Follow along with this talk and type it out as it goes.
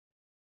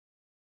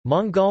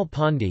Mangal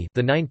Pandey,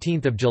 the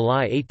 19th of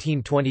July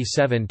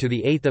 1827 to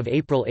the 8th of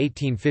April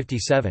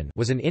 1857,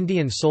 was an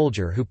Indian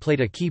soldier who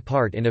played a key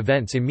part in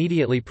events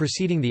immediately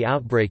preceding the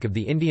outbreak of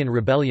the Indian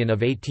Rebellion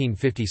of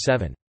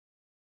 1857.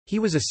 He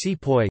was a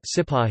sepoy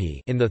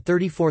 (sipahi) in the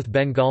 34th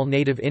Bengal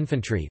Native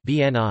Infantry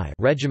 (BNI)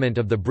 Regiment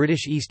of the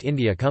British East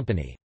India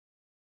Company.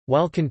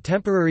 While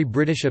contemporary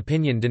British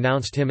opinion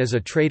denounced him as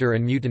a traitor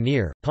and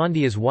mutineer,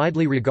 Pandey is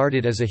widely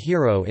regarded as a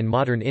hero in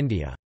modern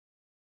India.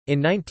 In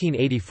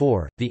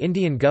 1984, the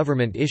Indian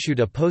government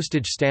issued a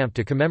postage stamp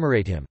to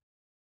commemorate him.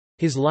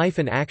 His life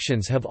and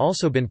actions have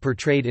also been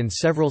portrayed in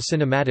several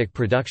cinematic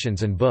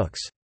productions and books.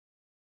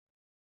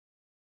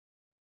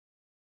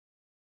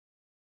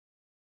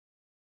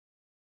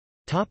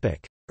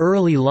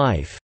 Early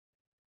life.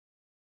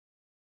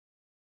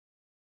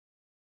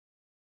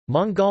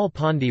 Mangal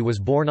Pandey was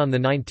born on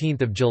 19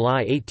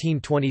 July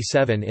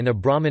 1827 in a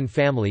Brahmin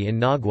family in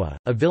Nagwa,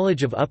 a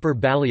village of Upper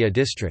Balia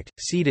district,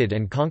 ceded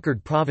and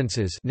conquered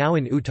provinces now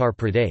in Uttar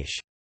Pradesh.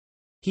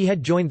 He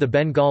had joined the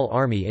Bengal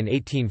Army in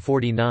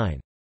 1849.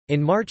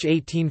 In March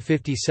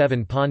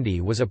 1857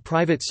 Pandey was a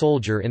private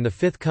soldier in the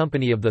 5th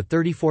Company of the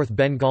 34th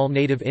Bengal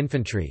Native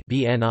Infantry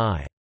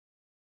 (BNI).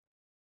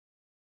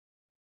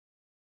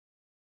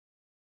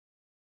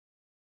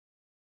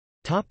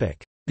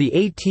 The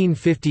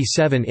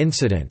 1857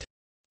 incident.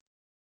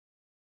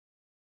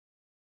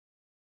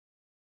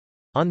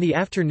 On the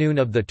afternoon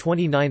of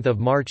 29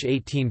 March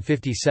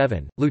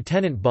 1857,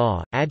 Lieutenant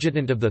Ba,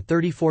 adjutant of the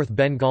 34th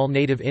Bengal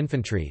Native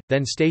Infantry,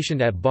 then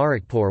stationed at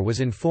Barrackpore,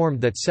 was informed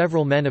that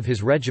several men of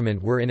his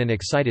regiment were in an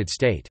excited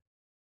state.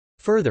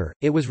 Further,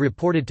 it was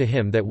reported to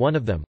him that one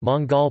of them,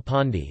 Mangal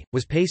Pandey,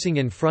 was pacing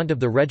in front of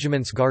the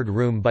regiment's guard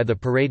room by the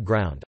parade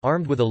ground,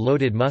 armed with a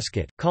loaded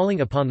musket, calling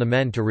upon the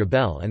men to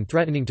rebel and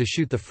threatening to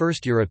shoot the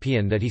first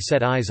European that he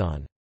set eyes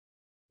on.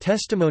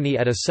 Testimony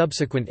at a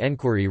subsequent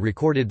enquiry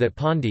recorded that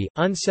Pandey,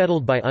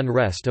 unsettled by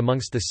unrest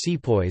amongst the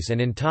sepoys and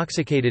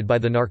intoxicated by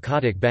the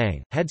narcotic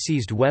bang, had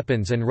seized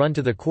weapons and run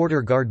to the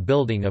quarter guard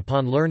building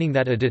upon learning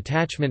that a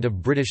detachment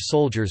of British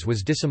soldiers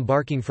was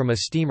disembarking from a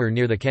steamer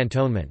near the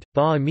cantonment.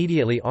 Ba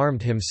immediately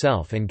armed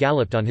himself and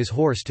galloped on his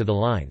horse to the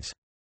lines.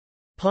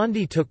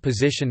 Pandey took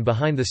position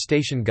behind the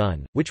station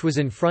gun, which was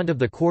in front of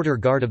the quarter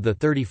guard of the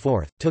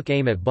 34th, took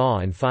aim at Ba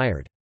and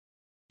fired.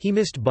 He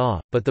missed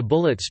Ba, but the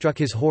bullet struck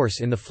his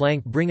horse in the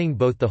flank, bringing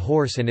both the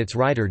horse and its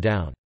rider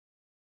down.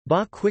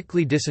 Ba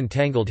quickly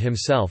disentangled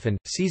himself and,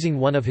 seizing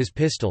one of his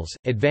pistols,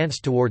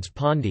 advanced towards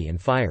Pandey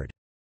and fired.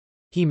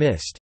 He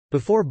missed.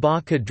 Before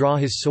Ba could draw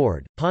his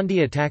sword,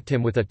 Pandey attacked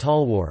him with a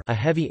talwar, a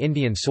heavy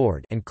Indian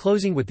sword, and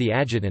closing with the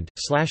adjutant,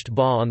 slashed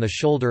Ba on the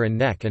shoulder and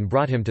neck and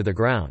brought him to the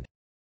ground.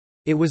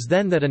 It was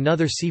then that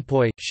another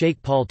sepoy,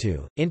 Sheikh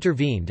Paltu,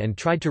 intervened and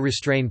tried to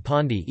restrain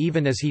Pandey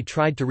even as he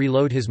tried to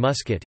reload his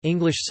musket.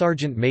 English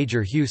Sergeant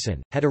Major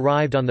Hewson had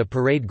arrived on the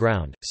parade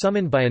ground,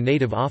 summoned by a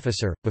native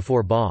officer,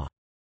 before Ba.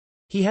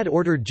 He had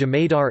ordered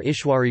Jamadar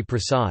Ishwari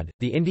Prasad,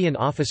 the Indian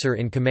officer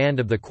in command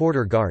of the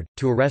quarter guard,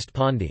 to arrest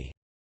Pandey.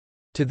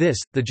 To this,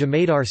 the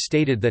Jamadar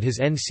stated that his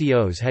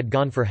NCOs had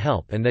gone for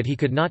help and that he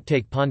could not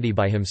take Pandey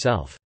by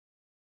himself.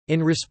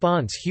 In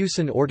response,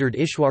 Hewson ordered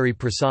Ishwari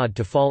Prasad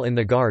to fall in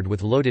the guard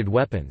with loaded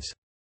weapons.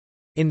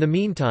 In the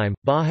meantime,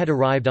 Ba had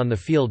arrived on the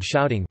field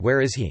shouting, "Where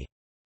is he?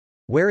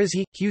 Where is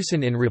he?"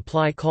 Hewson in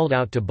reply called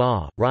out to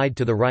Ba, "Ride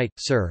to the right,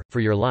 sir,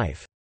 for your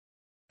life.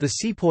 The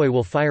sepoy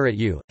will fire at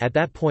you." At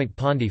that point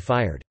Pandey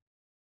fired.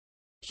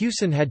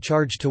 Hewson had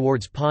charged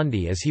towards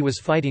Pandey as he was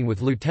fighting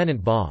with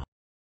Lieutenant Ba.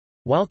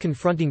 While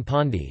confronting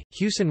Pandey,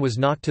 Hewson was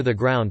knocked to the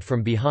ground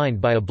from behind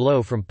by a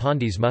blow from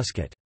Pandey's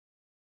musket.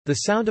 The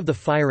sound of the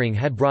firing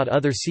had brought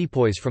other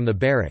sepoys from the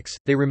barracks,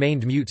 they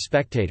remained mute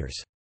spectators.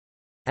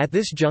 At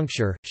this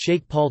juncture,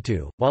 Sheikh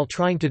Paltu, while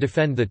trying to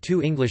defend the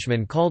two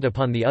Englishmen, called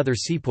upon the other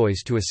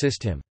sepoys to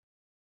assist him.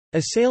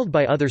 Assailed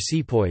by other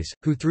sepoys,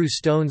 who threw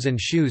stones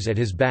and shoes at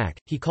his back,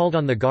 he called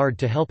on the guard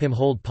to help him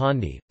hold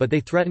Pandey, but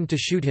they threatened to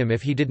shoot him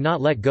if he did not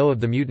let go of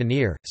the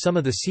mutineer. Some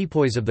of the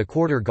sepoys of the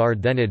quarter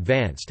guard then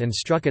advanced and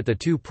struck at the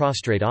two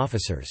prostrate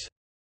officers.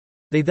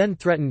 They then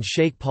threatened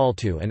Sheikh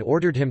Paltu and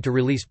ordered him to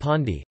release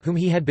Pandey, whom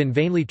he had been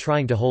vainly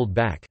trying to hold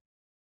back.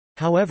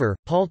 However,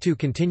 Paltu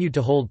continued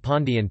to hold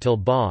Pandey until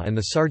Ba and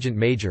the sergeant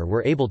major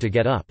were able to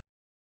get up.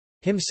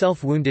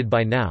 Himself wounded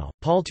by now,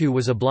 Paltu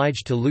was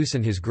obliged to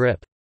loosen his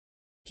grip.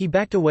 He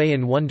backed away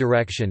in one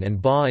direction and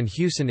Ba and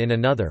Hewson in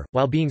another,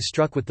 while being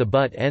struck with the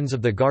butt ends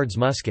of the guards'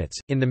 muskets.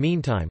 In the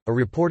meantime, a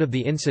report of the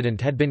incident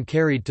had been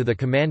carried to the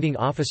commanding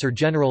officer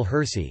General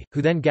Hersey,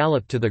 who then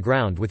galloped to the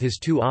ground with his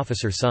two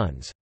officer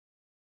sons.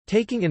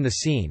 Taking in the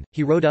scene,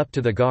 he rode up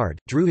to the guard,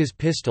 drew his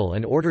pistol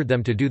and ordered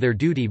them to do their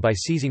duty by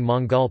seizing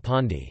Mangal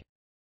Pandey.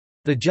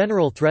 The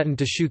general threatened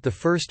to shoot the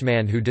first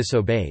man who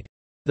disobeyed.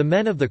 The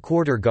men of the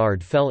quarter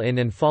guard fell in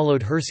and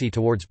followed Hersey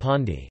towards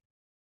Pandey.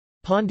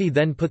 Pandey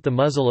then put the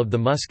muzzle of the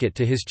musket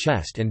to his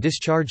chest and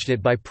discharged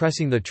it by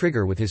pressing the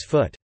trigger with his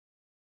foot.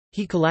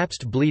 He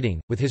collapsed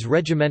bleeding, with his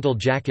regimental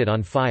jacket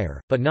on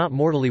fire, but not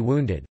mortally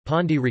wounded.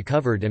 Pandey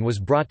recovered and was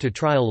brought to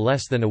trial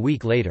less than a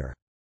week later.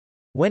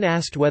 When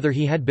asked whether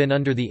he had been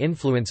under the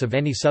influence of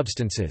any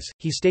substances,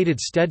 he stated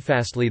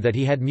steadfastly that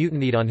he had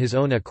mutinied on his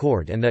own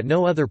accord and that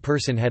no other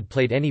person had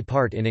played any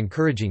part in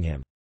encouraging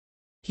him.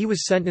 He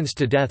was sentenced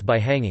to death by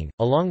hanging,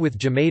 along with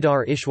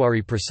Jamadar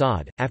Ishwari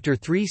Prasad, after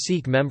 3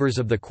 Sikh members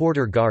of the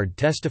quarter guard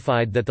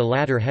testified that the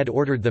latter had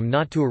ordered them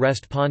not to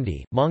arrest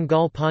Pandey.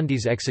 Mangal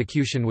Pandey's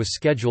execution was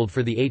scheduled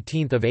for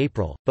 18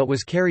 April, but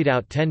was carried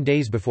out 10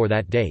 days before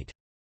that date.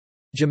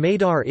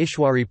 Jamadar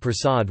Ishwari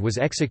Prasad was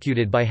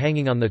executed by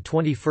hanging on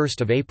 21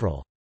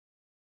 April.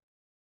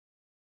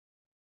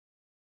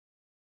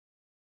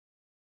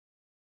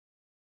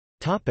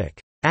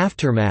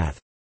 Aftermath.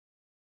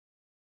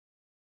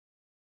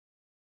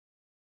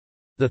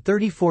 The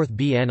 34th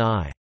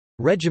BNI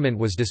Regiment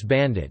was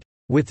disbanded,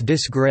 with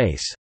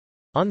disgrace,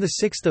 on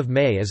 6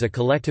 May as a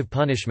collective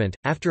punishment,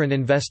 after an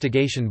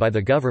investigation by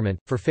the government,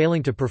 for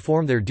failing to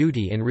perform their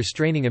duty in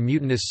restraining a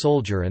mutinous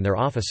soldier and their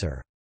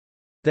officer.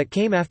 That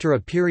came after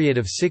a period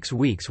of 6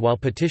 weeks while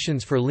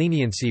petitions for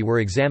leniency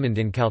were examined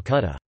in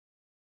Calcutta.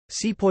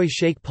 Sepoy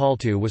Sheikh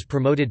Paltu was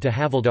promoted to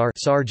Havildar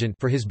sergeant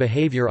for his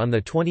behaviour on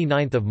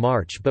 29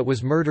 March but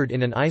was murdered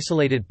in an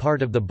isolated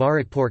part of the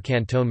Barrackpore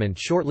cantonment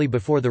shortly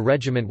before the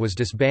regiment was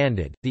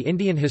disbanded. The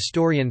Indian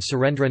historian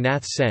Surendra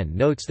Nath Sen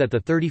notes that the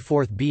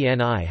 34th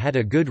BNI had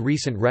a good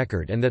recent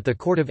record and that the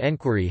Court of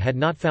Enquiry had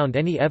not found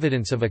any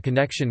evidence of a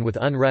connection with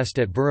unrest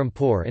at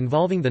Berhampore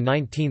involving the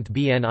 19th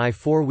BNI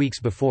 4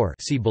 weeks before.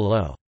 See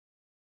below.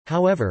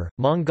 However,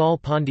 Mangal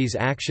Pandey's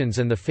actions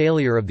and the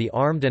failure of the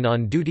armed and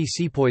on-duty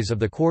sepoys of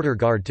the quarter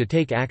guard to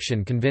take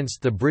action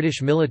convinced the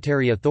British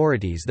military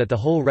authorities that the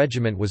whole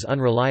regiment was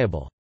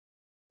unreliable.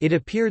 It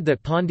appeared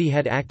that Pandey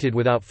had acted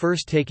without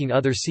first taking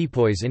other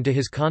sepoys into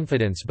his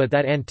confidence, but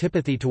that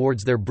antipathy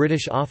towards their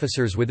British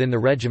officers within the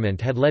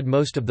regiment had led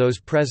most of those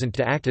present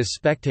to act as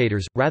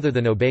spectators, rather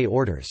than obey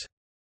orders.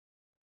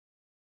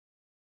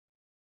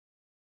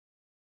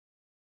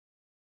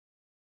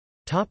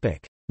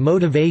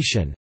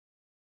 Motivation.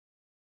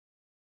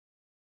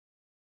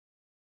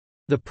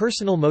 The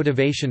personal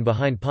motivation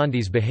behind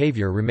Pandey's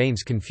behavior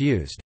remains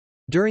confused.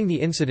 During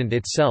the incident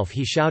itself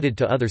he shouted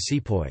to other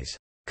sepoys,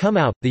 "Come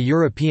out, the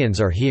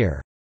Europeans are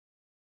here.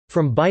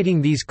 From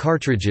biting these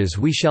cartridges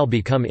we shall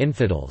become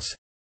infidels."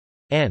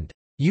 And,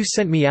 "You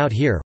sent me out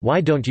here, why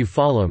don't you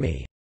follow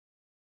me?"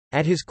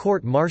 At his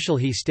court-martial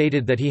he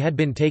stated that he had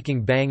been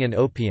taking bhang and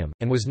opium,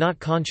 and was not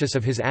conscious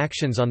of his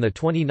actions on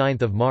 29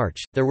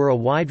 March. There were a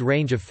wide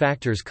range of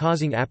factors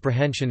causing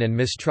apprehension and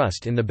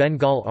mistrust in the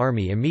Bengal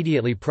army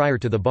immediately prior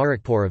to the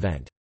Barrackpore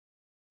event.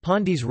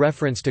 Pandey's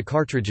reference to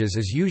cartridges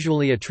is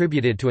usually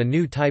attributed to a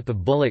new type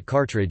of bullet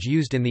cartridge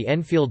used in the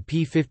Enfield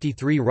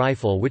P53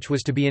 rifle which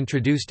was to be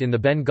introduced in the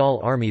Bengal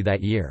army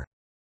that year.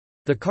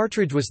 The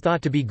cartridge was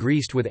thought to be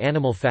greased with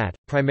animal fat,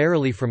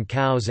 primarily from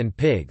cows and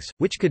pigs,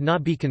 which could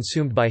not be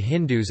consumed by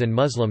Hindus and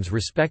Muslims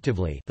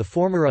respectively, the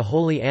former a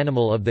holy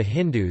animal of the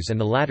Hindus and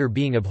the latter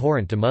being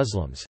abhorrent to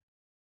Muslims.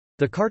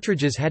 The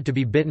cartridges had to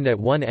be bitten at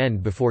one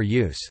end before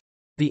use.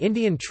 The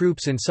Indian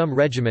troops in some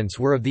regiments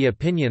were of the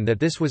opinion that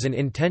this was an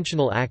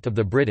intentional act of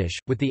the British,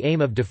 with the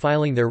aim of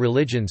defiling their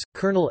religions.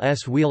 Colonel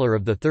S. Wheeler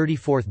of the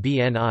 34th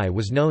BNI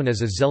was known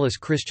as a zealous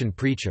Christian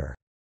preacher.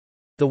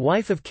 The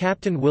wife of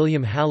Captain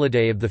William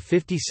Halliday of the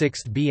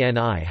 56th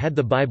BNI had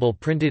the Bible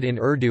printed in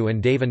Urdu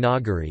and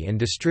Devanagari and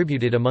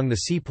distributed among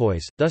the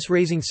sepoys, thus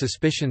raising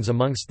suspicions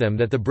amongst them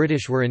that the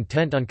British were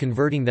intent on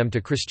converting them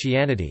to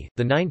Christianity.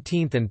 The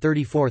 19th and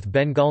 34th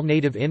Bengal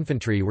Native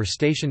Infantry were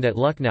stationed at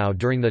Lucknow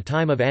during the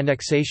time of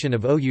annexation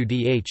of Oudh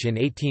in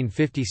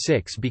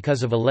 1856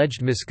 because of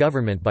alleged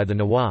misgovernment by the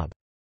Nawab.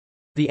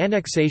 The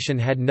annexation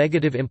had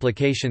negative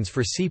implications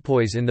for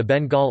sepoys in the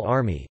Bengal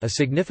army, a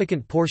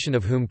significant portion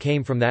of whom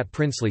came from that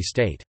princely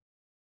state.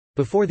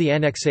 Before the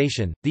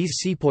annexation, these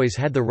sepoys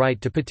had the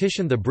right to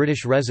petition the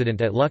British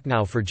resident at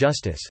Lucknow for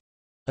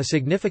justice—a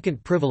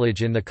significant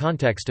privilege in the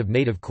context of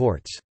native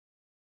courts.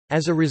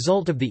 As a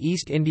result of the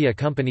East India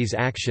Company's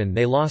action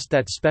they lost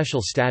that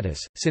special status.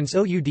 Since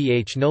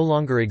Oudh no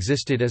longer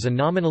existed as a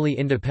nominally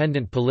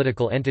independent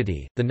political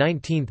entity, the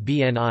 19th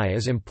BNI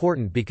is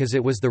important because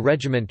it was the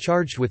regiment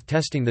charged with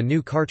testing the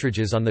new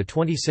cartridges on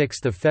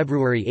 26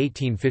 February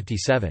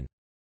 1857.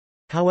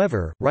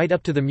 However, right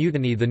up to the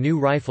mutiny the new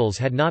rifles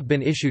had not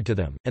been issued to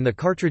them, and the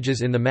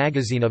cartridges in the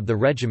magazine of the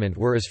regiment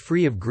were as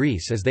free of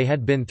grease as they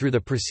had been through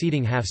the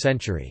preceding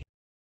half-century.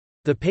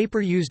 The paper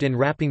used in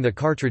wrapping the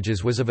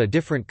cartridges was of a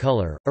different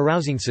color,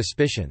 arousing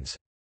suspicions.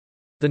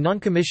 The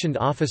non-commissioned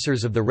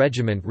officers of the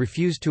regiment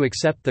refused to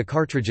accept the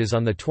cartridges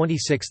on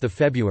 26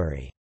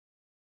 February.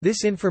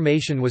 This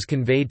information was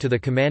conveyed to the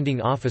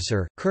commanding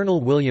officer, Colonel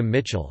William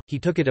Mitchell. He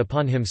took it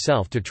upon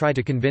himself to try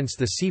to convince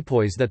the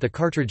sepoys that the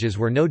cartridges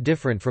were no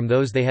different from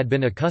those they had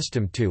been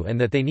accustomed to and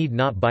that they need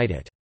not bite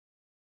it.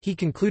 He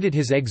concluded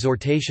his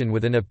exhortation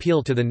with an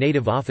appeal to the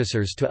native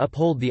officers to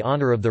uphold the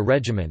honor of the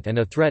regiment and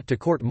a threat to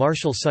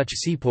court-martial such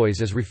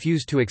sepoys as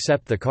refused to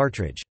accept the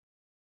cartridge.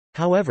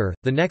 However,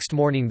 the next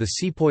morning the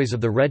sepoys of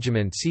the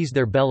regiment seized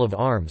their bell of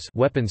arms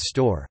weapons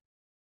store.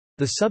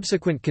 The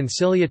subsequent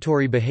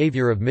conciliatory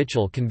behavior of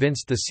Mitchell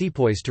convinced the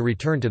sepoys to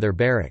return to their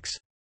barracks.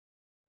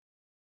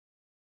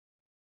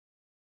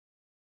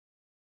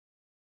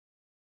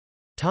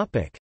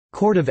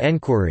 Court of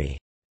Enquiry.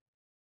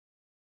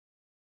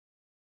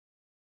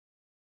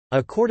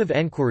 A court of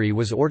enquiry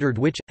was ordered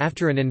which,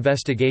 after an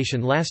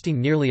investigation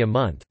lasting nearly a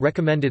month,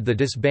 recommended the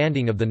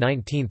disbanding of the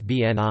 19th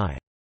BNI.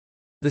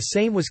 The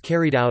same was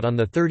carried out on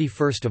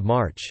 31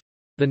 March.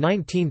 The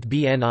 19th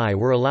BNI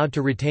were allowed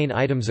to retain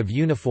items of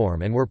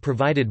uniform and were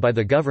provided by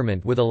the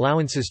government with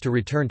allowances to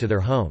return to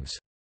their homes.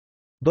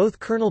 Both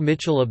Colonel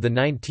Mitchell of the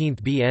 19th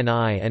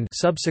BNI and,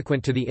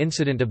 subsequent to the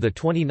incident of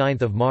 29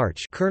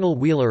 March, Colonel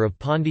Wheeler of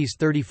Pandey's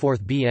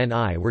 34th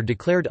BNI were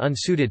declared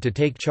unsuited to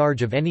take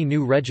charge of any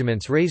new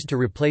regiments raised to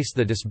replace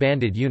the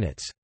disbanded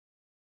units.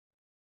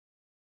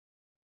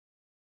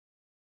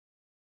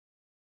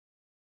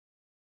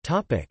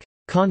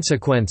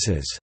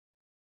 Consequences.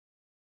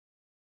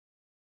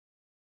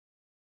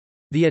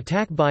 The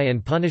attack by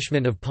and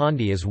punishment of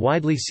Pandey is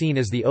widely seen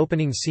as the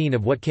opening scene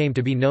of what came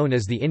to be known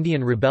as the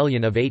Indian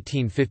Rebellion of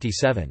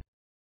 1857.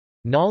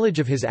 Knowledge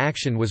of his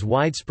action was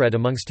widespread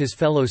amongst his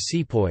fellow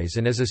sepoys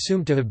and is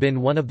assumed to have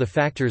been one of the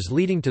factors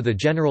leading to the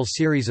general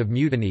series of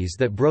mutinies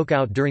that broke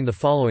out during the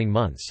following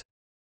months.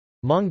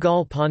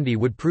 Mangal Pandey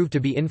would prove to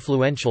be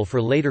influential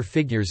for later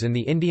figures in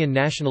the Indian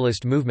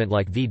nationalist movement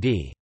like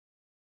V.D.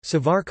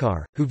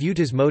 Savarkar, who viewed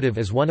his motive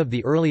as one of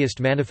the earliest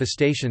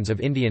manifestations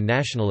of Indian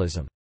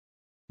nationalism.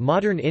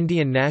 Modern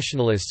Indian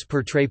nationalists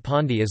portray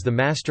Pandey as the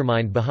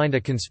mastermind behind a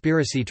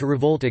conspiracy to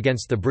revolt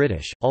against the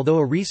British, although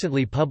a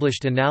recently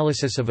published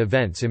analysis of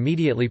events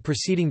immediately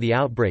preceding the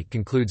outbreak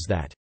concludes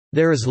that,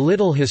 "There is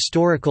little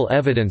historical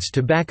evidence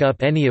to back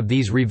up any of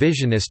these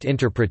revisionist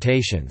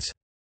interpretations."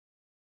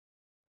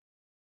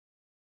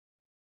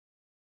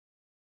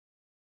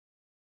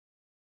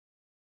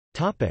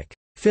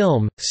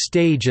 Film,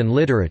 stage and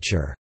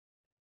literature.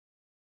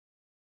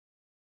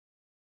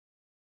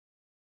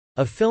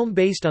 A film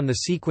based on the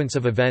sequence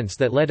of events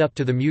that led up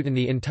to the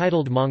mutiny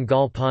entitled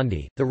Mangal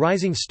Pandey, The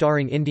Rising,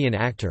 starring Indian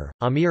actor,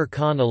 Amir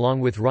Khan along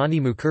with Rani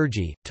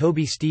Mukherjee,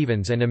 Toby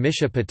Stephens and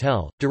Amisha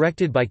Patel,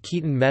 directed by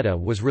Keaton Mehta,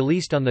 was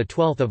released on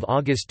 12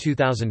 August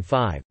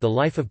 2005. The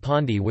life of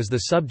Pandey was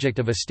the subject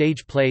of a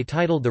stage play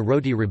titled The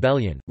Roti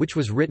Rebellion, which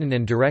was written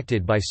and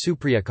directed by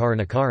Supriya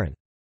Karunakaran.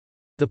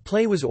 The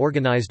play was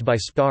organized by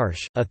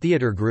Sparsh, a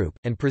theatre group,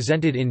 and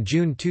presented in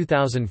June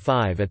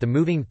 2005 at the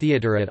Moving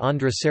Theatre at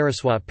Andhra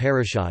Saraswat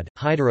Parishad,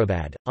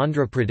 Hyderabad,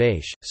 Andhra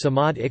Pradesh.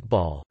 Samad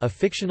Iqbal, a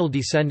fictional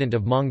descendant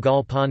of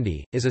Mangal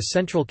Pandey, is a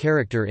central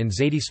character in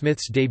Zadie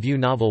Smith's debut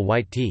novel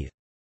White Teeth.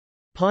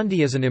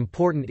 Pandey is an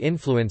important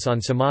influence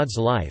on Samad's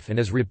life and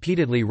is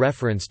repeatedly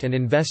referenced and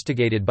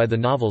investigated by the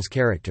novel's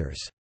characters.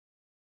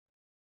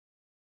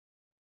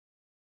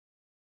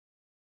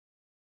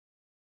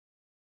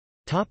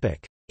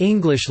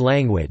 English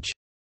language.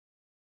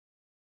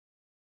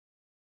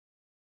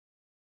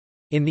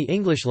 In the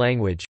English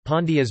language,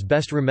 Pandey is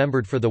best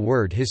remembered for the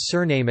word his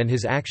surname and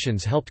his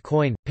actions helped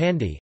coin,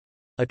 Pandey,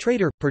 a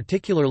traitor,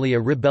 particularly a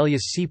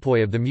rebellious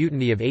sepoy of the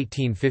Mutiny of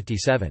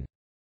 1857.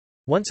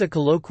 Once a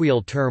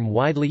colloquial term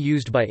widely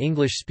used by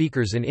English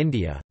speakers in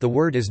India, the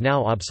word is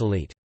now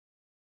obsolete.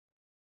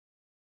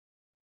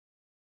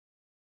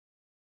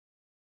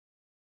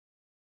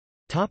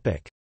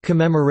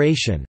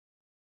 Commemoration.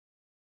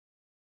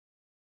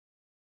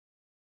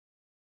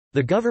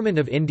 The Government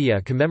of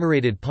India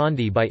commemorated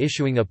Pandey by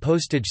issuing a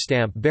postage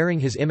stamp bearing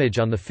his image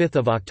on 5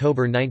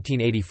 October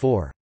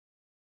 1984.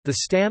 The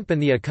stamp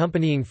and the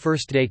accompanying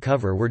first-day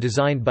cover were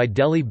designed by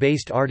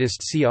Delhi-based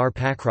artist C.R.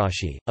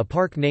 Pakrashi. A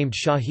park named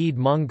Shahid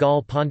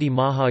Mangal Pandey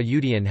Maha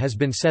Udayan has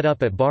been set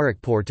up at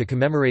Barrackpore to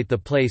commemorate the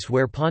place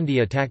where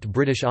Pandey attacked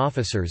British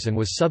officers and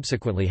was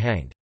subsequently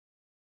hanged.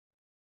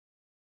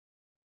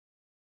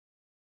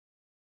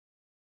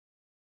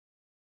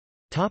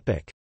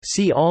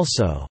 See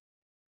also: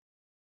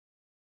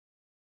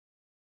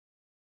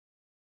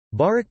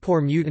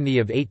 Barrackpore Mutiny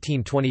of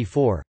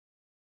 1824,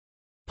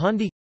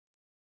 Pandey,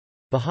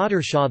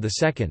 Bahadur Shah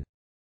II.